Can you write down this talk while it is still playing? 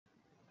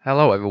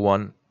Hello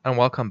everyone and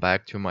welcome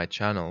back to my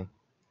channel.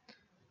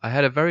 I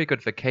had a very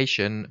good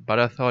vacation, but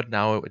I thought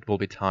now it will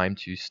be time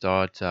to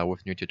start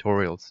with new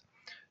tutorials.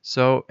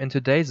 So in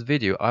today's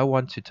video I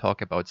want to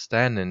talk about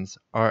stand-ins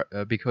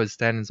because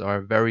stand-ins are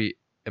a very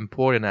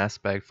important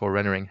aspect for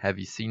rendering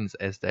heavy scenes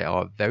as they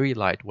are very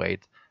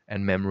lightweight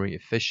and memory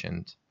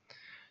efficient.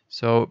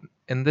 So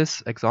in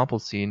this example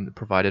scene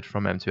provided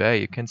from MtoA,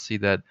 you can see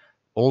that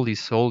all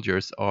these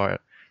soldiers are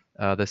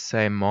the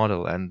same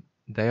model and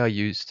they are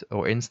used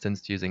or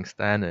instanced using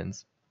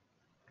stand-ins.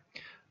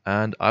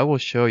 And I will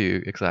show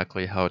you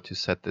exactly how to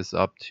set this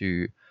up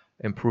to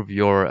improve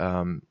your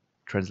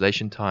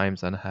translation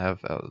times and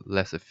have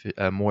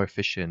a more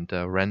efficient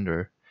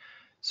render.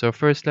 So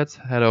first, let's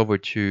head over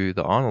to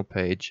the Arnold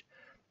page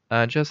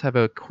and just have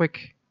a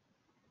quick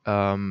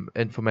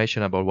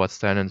information about what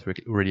stand-ins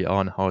really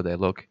are and how they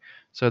look.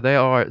 So they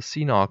are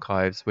scene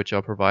archives which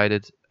are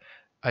provided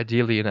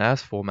ideally in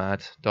 .as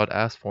format,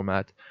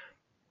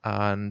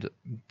 and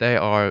they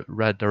are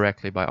read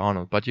directly by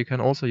Arnold. But you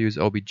can also use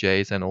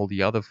OBJs and all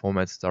the other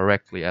formats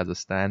directly as a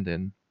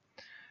stand-in.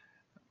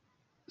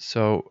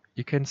 So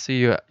you can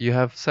see you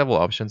have several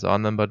options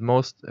on them, but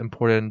most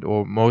important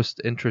or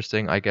most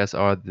interesting, I guess,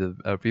 are the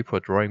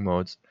viewport drawing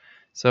modes.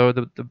 So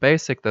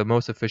the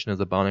most efficient is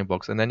the bounding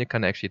box, and then you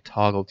can actually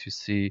toggle to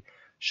see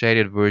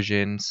shaded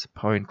versions,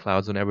 point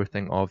clouds, and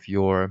everything of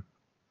your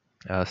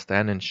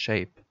stand-in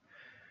shape.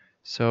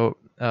 So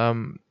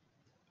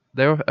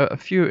there are a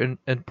few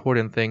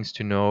important things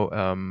to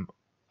know,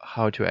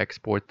 how to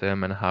export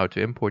them and how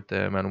to import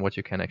them and what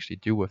you can actually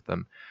do with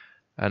them.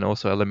 And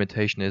also a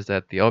limitation is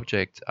that the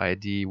object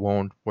ID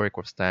won't work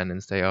with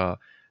stand-ins. They are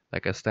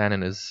like a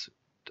stand-in is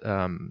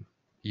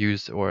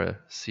used or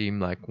seem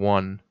like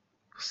one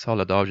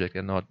solid object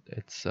and not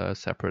its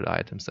separate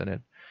items in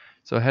it.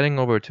 So heading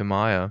over to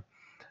Maya,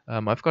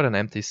 I've got an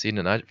empty scene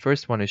and I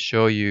first want to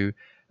show you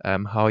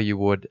how you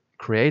would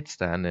create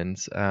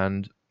stand-ins.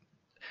 And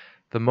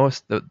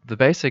the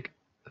basic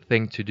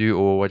thing to do,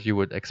 or what you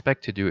would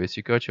expect to do, is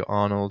you go to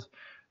Arnold,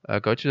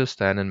 go to the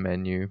stand-in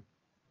menu,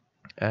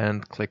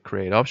 and click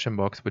Create Option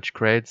Box, which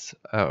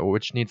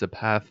needs a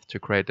path to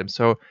create them.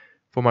 So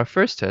for my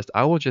first test,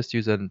 I will just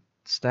use a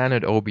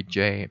standard OBJ,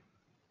 and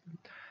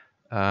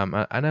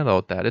I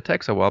load that. It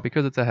takes a while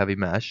because it's a heavy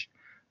mesh,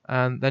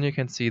 and then you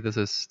can see this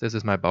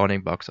is my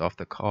bounding box of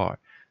the car.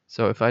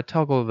 So if I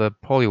toggle the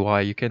poly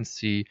Y, you can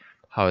see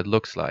how it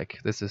looks like.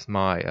 This is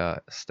my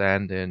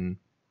stand-in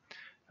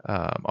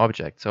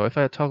object. So if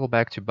I toggle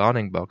back to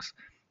bounding box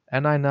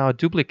and I now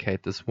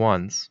duplicate this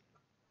once,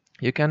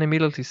 you can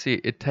immediately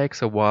see it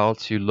takes a while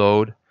to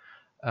load.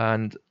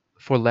 And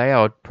for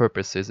layout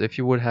purposes, if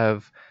you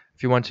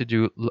want to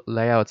do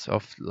layouts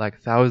of like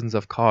thousands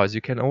of cars,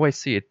 you can always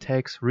see it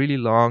takes really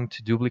long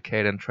to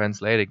duplicate and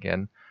translate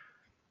again.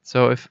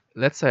 So if,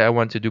 let's say I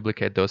want to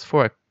duplicate those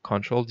four, I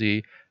Control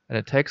D, and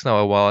it takes now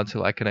a while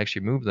until I can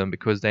actually move them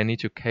because they need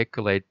to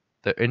calculate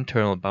the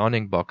internal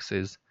bounding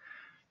boxes,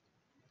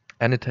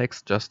 and it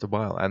takes just a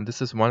while. And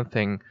this is one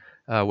thing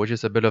which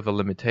is a bit of a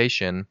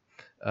limitation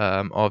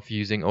of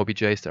using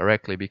OBJs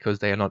directly, because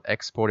they are not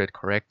exported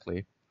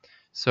correctly.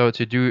 So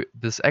to do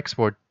this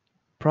export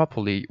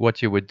properly,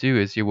 what you would do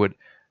is you would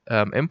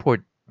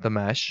import the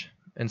mesh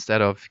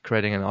instead of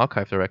creating an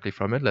archive directly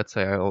from it. Let's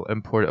say I'll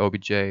import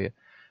OBJ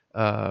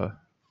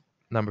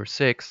number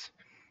 6,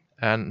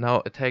 and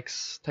now it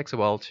takes a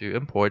while to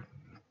import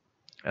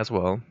as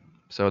well.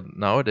 So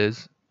now it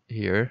is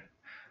here.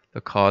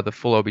 The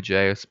full OBJ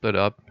is split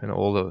up in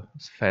all the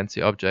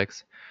fancy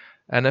objects.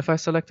 And if I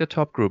select the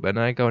top group and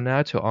I go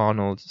now to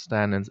Arnold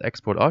StandIns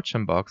Export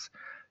Option Box,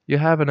 you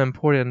have an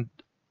important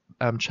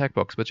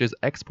checkbox, which is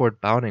Export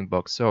Bounding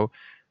Box. So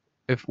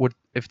if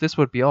this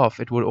would be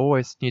off, it would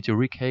always need to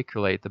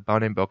recalculate the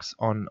bounding box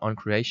on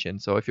creation.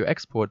 So if you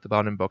export the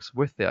bounding box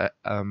with the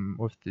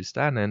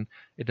stand-in,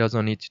 it does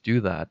not need to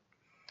do that.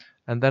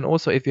 And then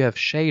also, if you have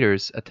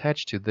shaders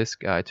attached to this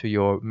guy, to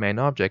your main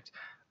object,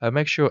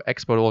 make sure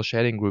export all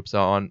shading groups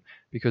are on,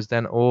 because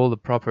then all the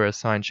proper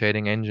assigned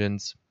shading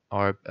engines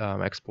are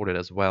exported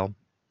as well.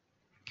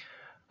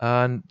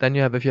 And then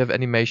if you have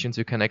animations,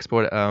 you can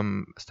export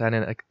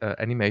stand-in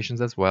animations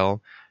as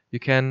well. You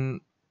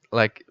can,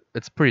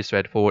 it's pretty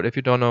straightforward. If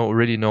you don't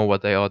really know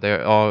what they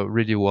are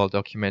really well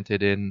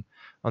documented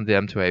on the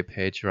MtoA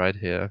page right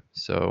here.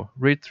 So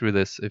read through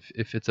this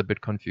if it's a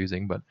bit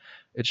confusing, but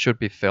it should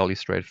be fairly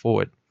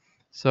straightforward.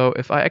 So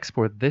if I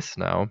export this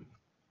now,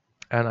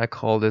 and I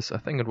call this, I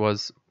think it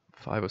was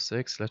 5 or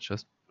 6, let's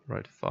just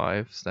write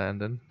 5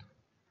 stand-in.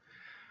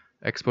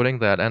 Exporting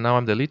that, and now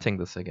I'm deleting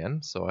this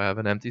again, so I have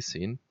an empty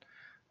scene.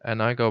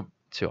 And I go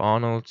to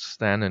Arnold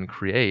StandIn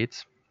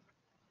Create,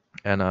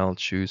 and I'll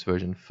choose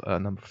version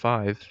number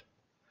 5.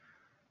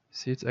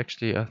 See, it's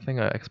actually, I think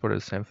I exported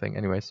the same thing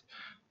anyways.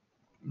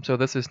 So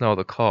this is now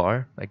the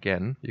car.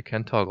 Again, you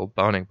can toggle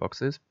bounding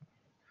boxes.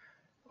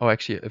 Oh,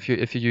 actually, if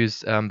you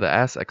use the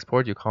as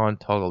export, you can't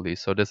toggle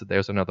these. So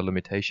there's another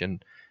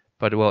limitation.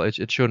 But well,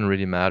 it shouldn't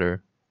really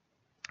matter.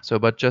 So,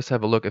 but just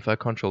have a look. If I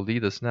Control D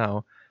this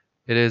now,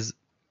 it is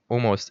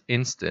almost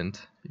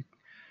instant.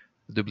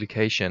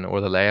 duplication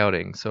or the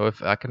layouting. So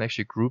if I can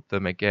actually group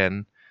them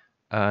again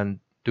and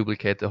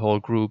duplicate the whole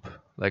group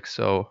like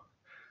so,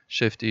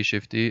 Shift E,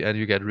 Shift E, and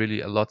you get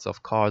really lots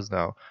of cars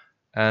now.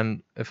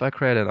 And if I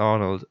create an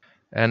Arnold,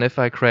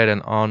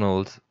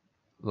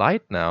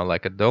 light now,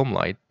 like a dome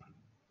light,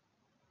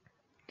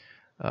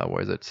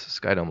 where is it?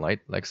 Sky dome light,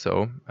 like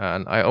so.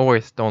 And I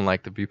always don't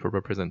like the viewport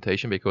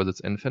representation because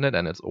it's infinite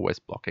and it's always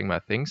blocking my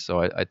things.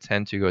 So I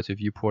tend to go to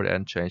viewport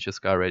and change the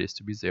sky radius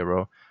to be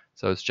 0.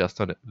 So it's just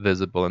not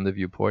visible in the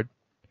viewport.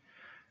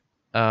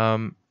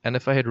 And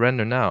if I hit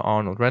render now,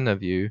 Arnold render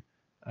view,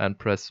 and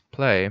press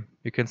play,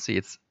 you can see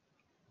it's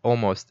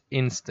almost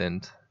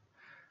instant.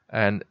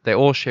 And they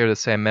all share the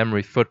same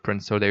memory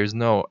footprint, so there's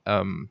no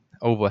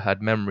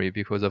overhead memory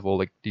because of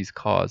all these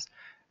cars.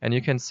 And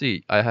you can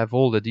see I have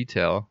all the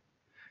detail.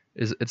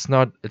 It's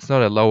not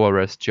a lower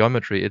res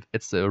geometry.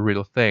 It's a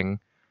real thing,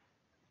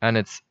 and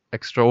it's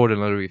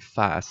extraordinarily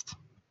fast.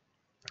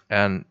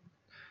 And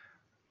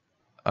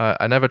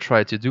I never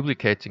tried to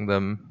duplicating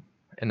them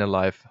in a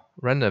live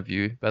render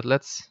view, but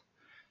let's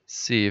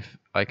see if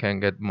I can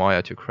get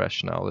Maya to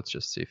crash now. Let's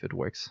just see if it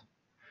works.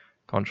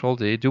 Control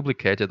D,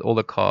 duplicated all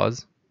the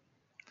cars,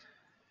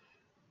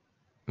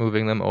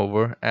 moving them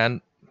over,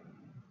 and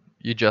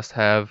you just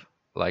have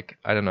like,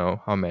 I don't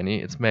know how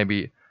many, it's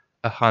maybe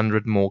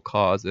 100 more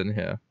cars in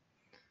here.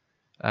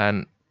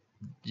 And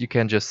you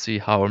can just see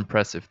how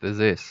impressive this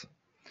is.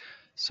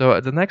 So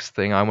the next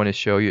thing I want to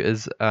show you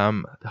is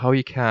how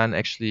you can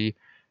actually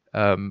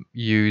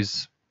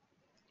use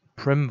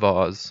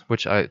primvars,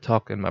 which I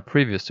talked in my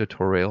previous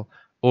tutorial,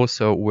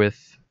 also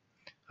with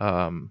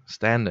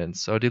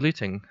stand-ins. So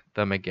deleting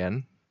them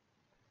again.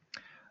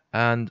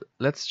 And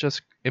let's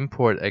just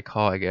import a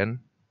car again.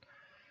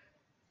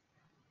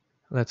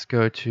 Let's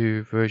go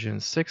to version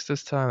 6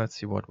 this time. Let's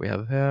see what we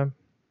have here.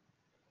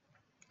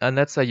 And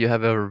let's say you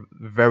have a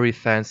very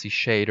fancy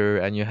shader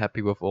and you're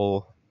happy with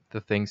all the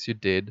things you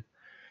did.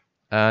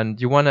 And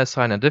you want to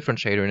assign a different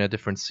shader in a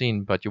different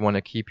scene, but you want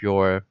to keep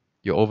your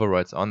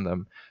overrides on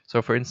them.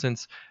 So for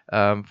instance,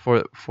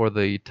 for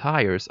the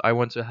tires, I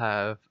want to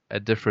have a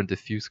different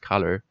diffuse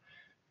color.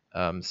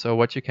 So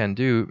what you can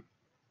do,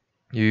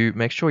 you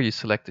make sure you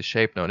select the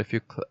shape node. If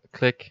you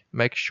click,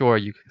 make sure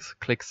you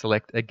click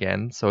select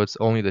again, so it's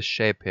only the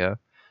shape here.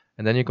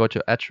 And then you go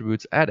to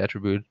attributes, add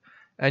attribute,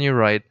 and you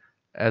write,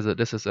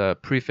 this is a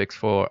prefix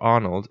for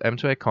Arnold,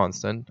 MtoA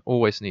constant,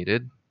 always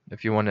needed,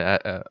 if you want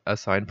to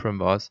assign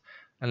primvars.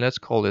 And let's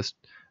call this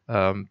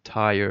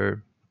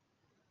tire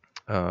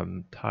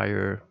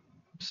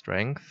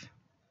strength.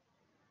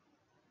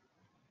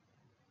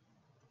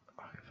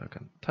 If I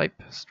can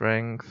type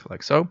strength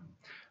like so.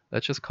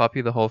 Let's just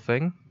copy the whole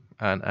thing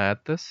and add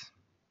this.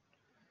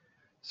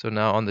 So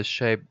now on the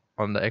shape,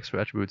 on the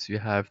extra attributes, you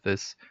have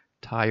this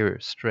tire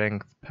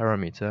strength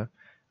parameter.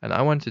 And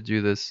I want to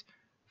do this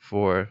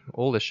for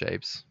all the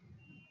shapes,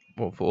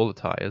 well, for all the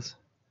tires.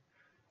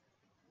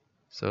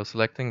 So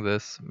selecting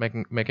this,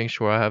 making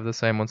sure I have the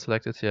same one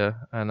selected here,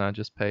 and I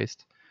just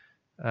paste,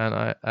 and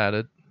I add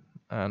it,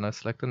 and I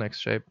select the next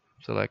shape,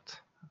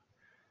 select,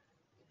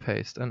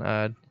 paste, and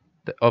add.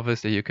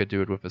 Obviously you could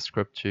do it with a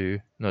script to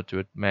not do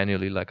it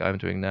manually like I'm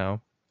doing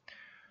now,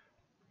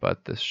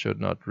 but this should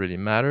not really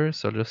matter.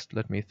 So just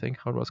let me think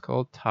how it was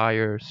called,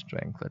 tire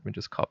strength. Let me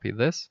just copy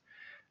this.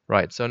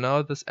 Right, so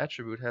now this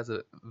attribute has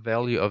a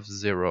value of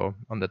 0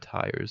 on the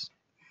tires.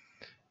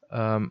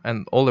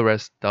 And all the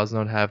rest does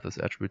not have this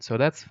attribute, so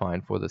that's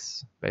fine for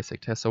this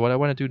basic test. So what I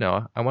want to do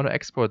now, I want to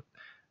export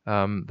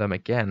them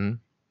again,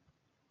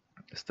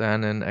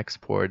 stand in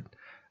export,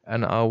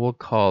 and I will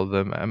call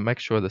them, and make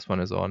sure this one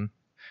is on,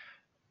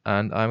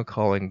 and I'm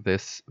calling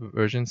this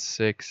version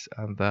 6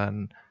 and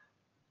then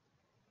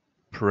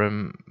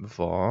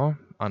primvar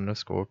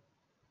underscore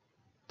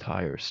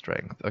tire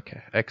strength.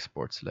 Okay,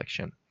 export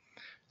selection.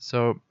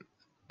 So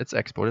it's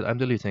exported. I'm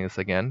deleting this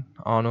again.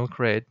 Arnold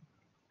create,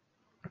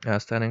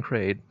 stand in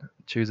create,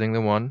 choosing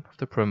the one of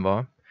the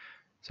primvar.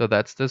 So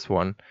that's this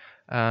one.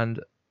 And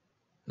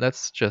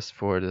let's just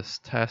for this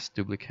test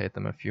duplicate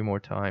them a few more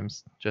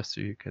times just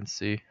so you can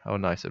see how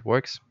nice it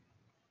works.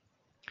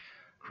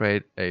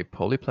 Create a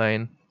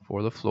polyplane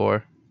for the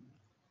floor.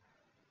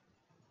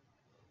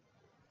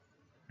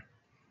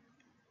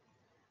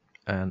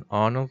 And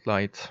Arnold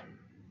light.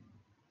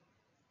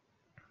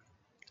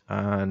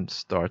 And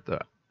start the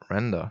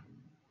render.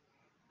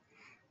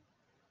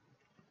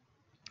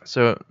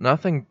 So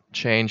nothing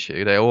changed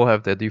here. They all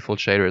have their default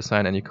shader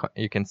assigned, and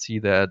you can see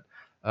that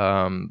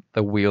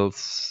the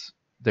wheels,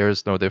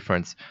 there's no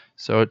difference.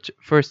 So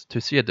first,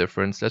 to see a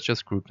difference, let's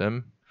just group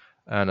them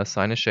and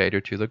assign a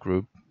shader to the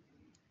group.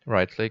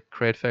 Right click,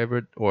 create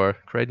favorite, or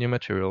create new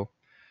material.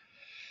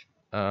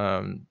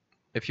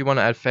 If you want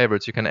to add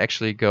favorites, you can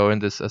actually go in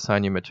this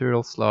assign new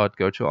material slot,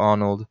 go to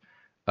Arnold,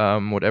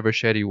 whatever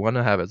shader you want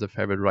to have as a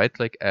favorite, right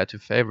click, add to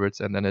favorites,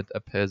 and then it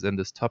appears in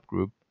this top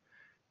group.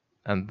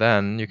 And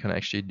then you can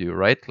actually do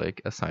right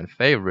click, assign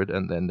favorite,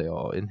 and then they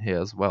are in here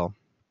as well.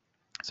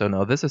 So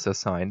now this is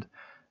assigned,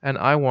 and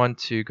I want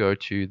to go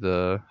to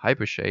the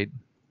hypershade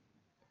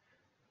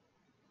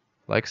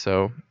like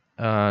so,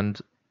 and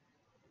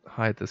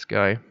hide this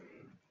guy.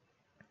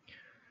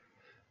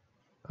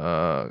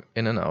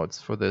 In and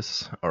outs for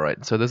this.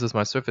 Alright, so this is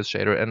my surface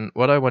shader, and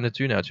what I want to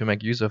do now to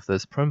make use of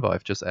this primver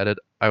I've just added,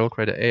 I will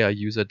create an AI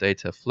user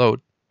data float,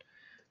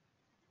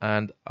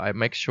 and I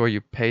make sure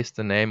you paste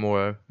the name,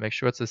 or make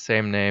sure it's the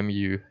same name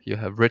you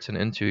have written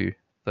into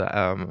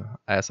the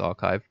as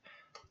archive,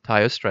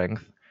 tire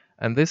strength,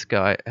 and this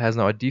guy has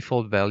now a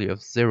default value of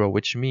 0,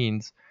 which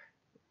means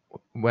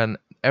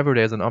whenever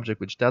there's an object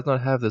which does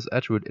not have this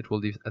attribute, it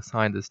will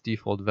assign this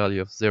default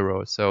value of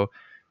 0. So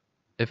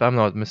if I'm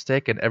not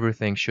mistaken,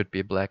 everything should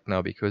be black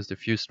now because the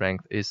fuse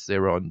strength is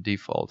 0 on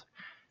default.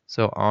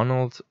 So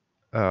Arnold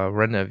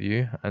render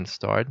view and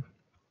start.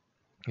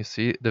 You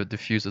see the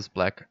fuse is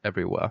black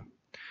everywhere.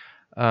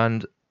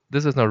 And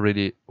this is not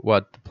really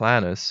what the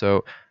plan is.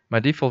 So my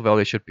default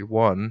value should be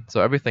 1.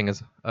 So everything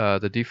is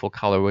the default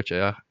color which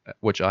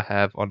I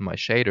have on my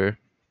shader,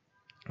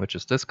 which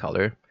is this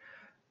color.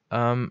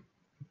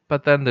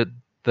 But then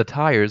the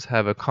tires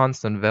have a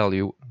constant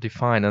value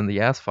defined in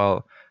the as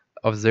file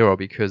of 0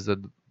 because the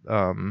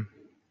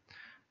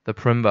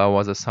primvar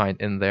was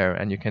assigned in there,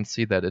 and you can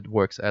see that it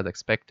works as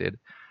expected.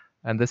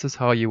 And this is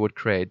how you would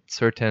create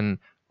certain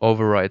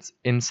overrides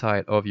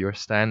inside of your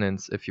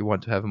stand-ins if you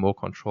want to have more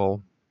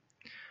control.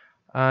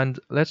 And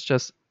let's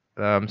just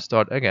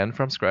start again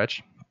from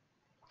scratch.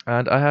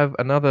 And I have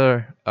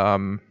another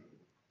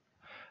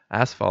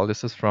as file.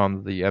 This is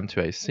from the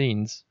MtoA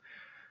scenes.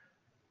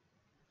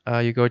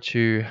 You go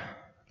to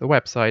the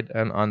website,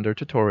 and under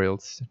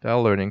tutorials there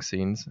are learning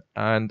scenes,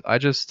 and I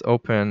just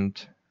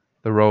opened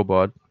the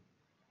robot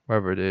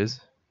wherever it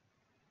is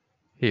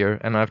here,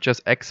 and I've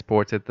just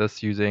exported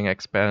this using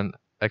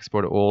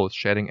export all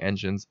shading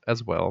engines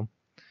as well.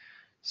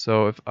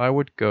 So if I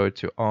would go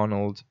to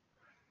Arnold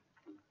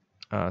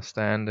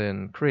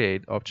stand-in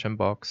create option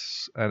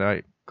box, and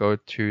I go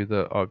to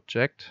the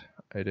object,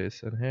 it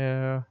is in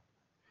here,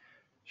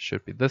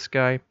 should be this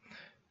guy.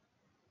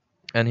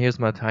 And here's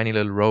my tiny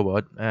little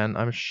robot, and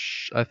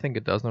I think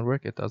it does not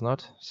work. It does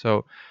not.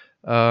 So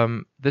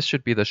this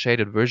should be the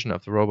shaded version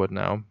of the robot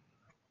now.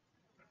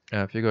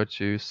 If you go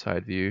to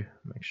side view,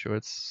 make sure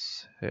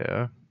it's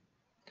here,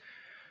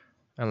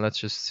 and let's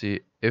just see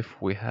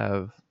if we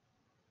have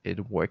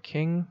it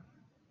working.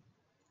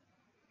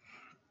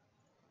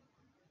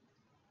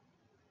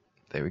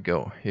 There we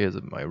go. Here's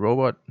my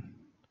robot.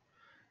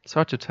 It's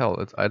hard to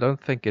tell. I don't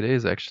think it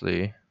is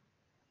actually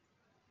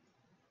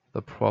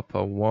the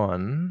proper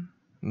one.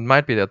 It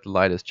might be that the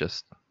light is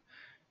just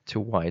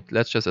too white.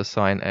 Let's just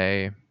assign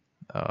a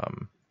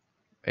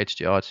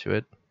HDR to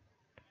it.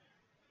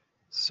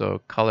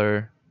 So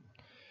color,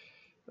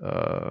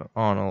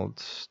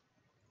 Arnold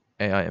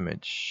AI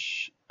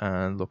image,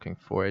 and looking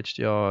for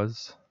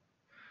HDRs.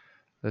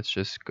 Let's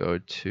just go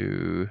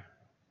to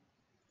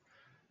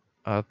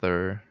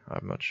other,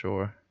 I'm not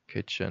sure,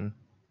 kitchen.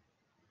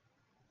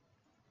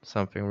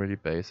 Something really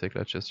basic.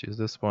 Let's just use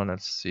this one.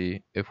 Let's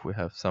see if we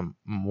have some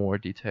more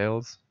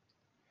details.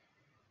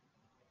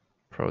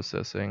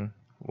 Processing,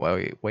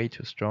 way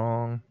too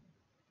strong.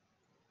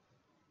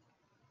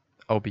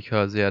 Oh,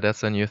 because yeah,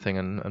 that's a new thing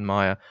in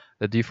Maya.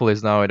 The default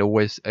is now it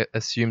always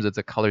assumes it's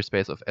a color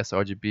space of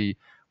sRGB,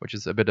 which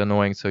is a bit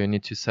annoying. So you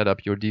need to set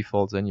up your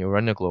defaults in your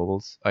render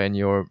globals, in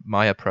your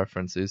Maya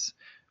preferences,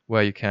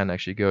 where you can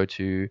actually go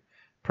to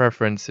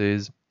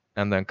preferences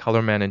and then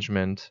color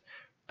management,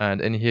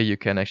 and in here you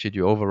can actually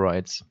do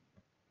overrides.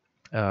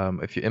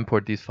 If you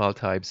import these file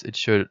types, it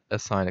should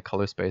assign a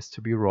color space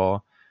to be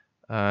raw,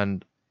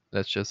 and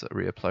let's just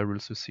reapply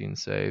rules to scene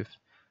save,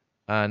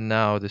 and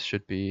now this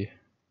should be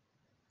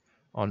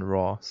on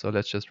raw. So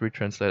let's just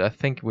retranslate. I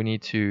think we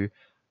need to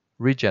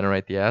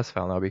regenerate the as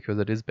file now because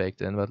it is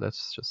baked in, but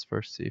let's just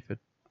first see if it,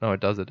 no, it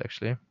does it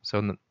actually.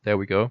 So there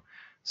we go.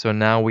 So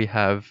now we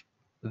have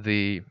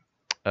the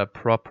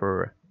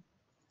proper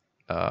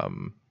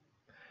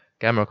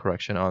gamma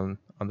correction on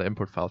the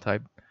input file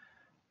type.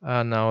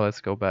 And now let's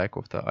go back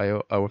with the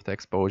IO with the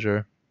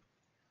exposure,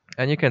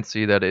 and you can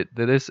see that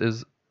this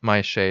is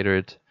my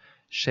shaded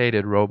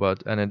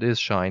robot, and it is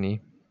shiny,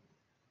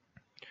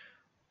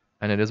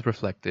 and it is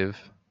reflective.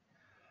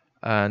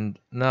 And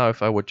now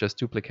if I would just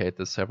duplicate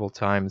this several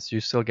times, you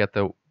still get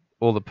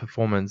all the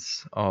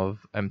performance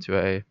of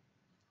MtoA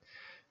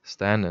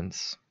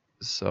stand-ins.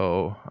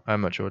 So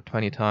I'm not sure,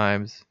 20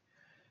 times,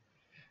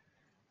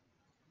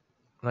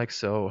 like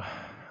so.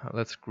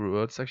 Let's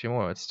grow. It's actually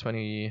more. It's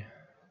 21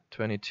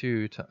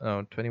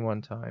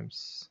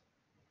 times.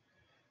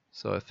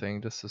 So I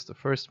think this is the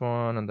first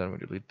one, and then we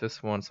delete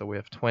this one. So we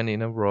have 20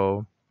 in a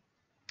row.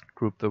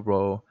 Group the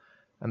row,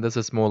 and this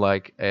is more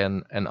like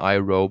an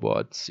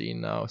iRobot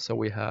scene now. So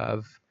we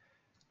have,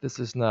 this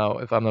is now,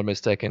 if I'm not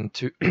mistaken,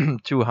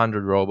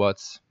 200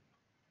 robots.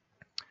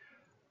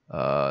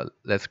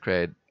 Let's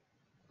create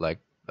like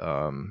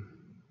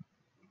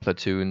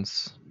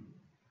platoons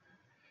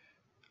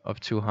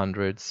of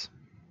 200s,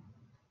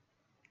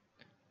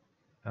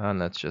 and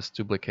let's just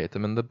duplicate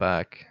them in the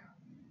back.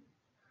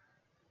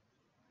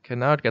 Okay,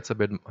 now it gets a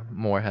bit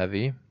more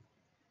heavy.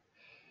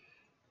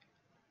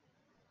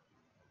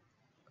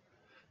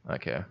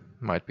 Okay,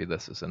 might be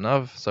this is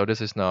enough. So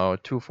this is now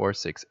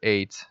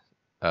 2468,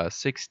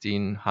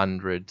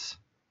 1600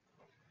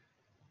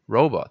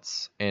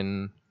 robots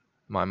in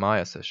my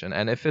Maya session.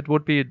 And if it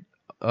would be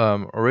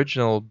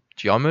original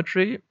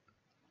geometry,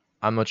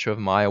 I'm not sure if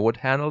Maya would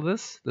handle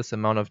this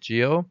amount of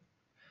geo.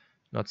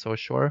 Not so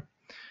sure.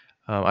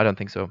 I don't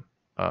think so.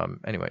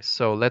 Anyway,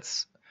 so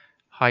let's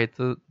hide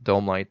the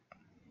dome light,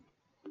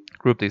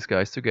 group these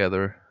guys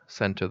together,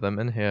 center them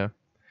in here.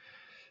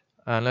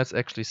 And let's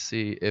actually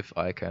see if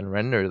I can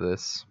render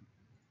this.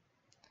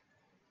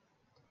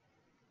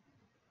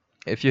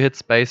 If you hit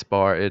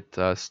spacebar, it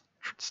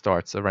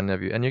starts a render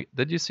view. And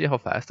did you see how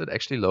fast it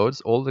actually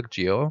loads all the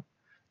geo?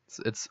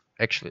 It's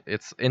actually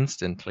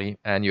instantly,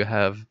 and you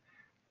have,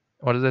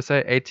 what did I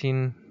say,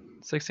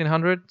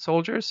 1600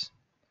 soldiers,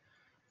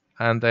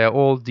 and they are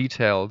all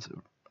detailed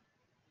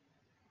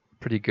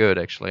pretty good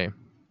actually.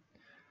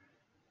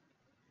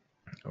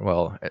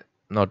 Well,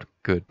 not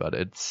good, but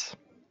it's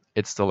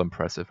still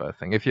impressive, I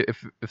think.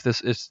 If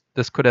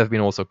this could have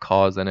been also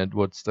cars, then it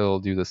would still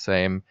do the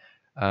same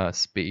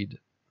speed.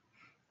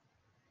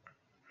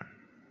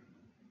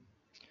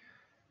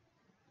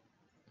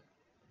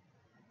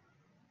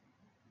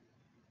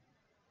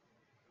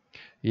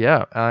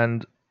 Yeah,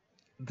 and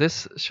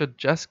this should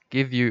just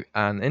give you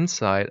an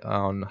insight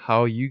on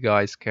how you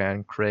guys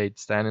can create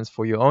stand-ins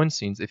for your own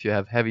scenes. If you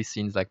have heavy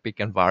scenes like big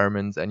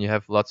environments and you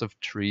have lots of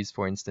trees,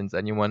 for instance,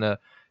 and you want to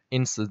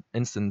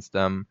instance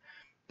them,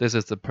 this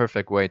is the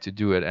perfect way to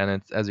do it. And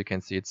it's, as you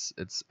can see, it's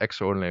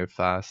extraordinarily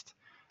fast.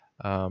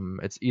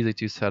 It's easy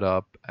to set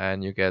up,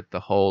 and you get the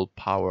whole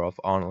power of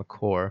Arnold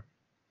Core.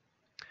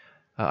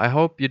 I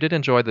hope you did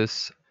enjoy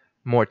this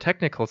more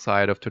technical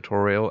side of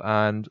tutorial,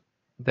 and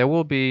there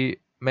will be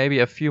maybe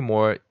a few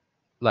more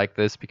like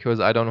this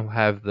because I don't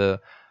have the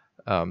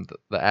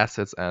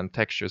assets and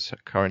textures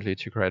currently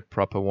to create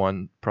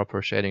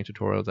proper shading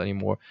tutorials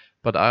anymore.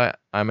 But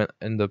I'm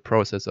in the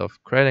process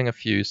of creating a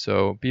few,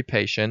 so be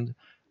patient.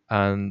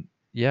 And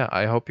yeah,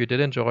 I hope you did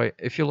enjoy.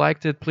 If you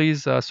liked it,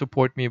 please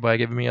support me by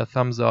giving me a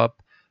thumbs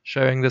up,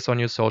 sharing this on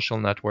your social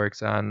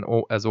networks, and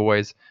as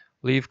always,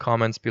 leave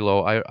comments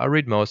below. I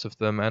read most of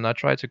them and I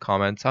try to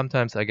comment.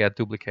 Sometimes I get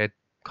duplicate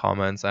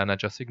comments and I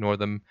just ignore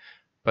them,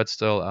 but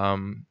still,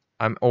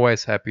 I'm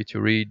always happy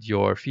to read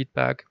your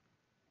feedback.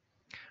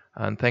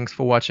 And thanks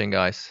for watching,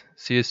 guys.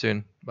 See you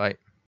soon. Bye.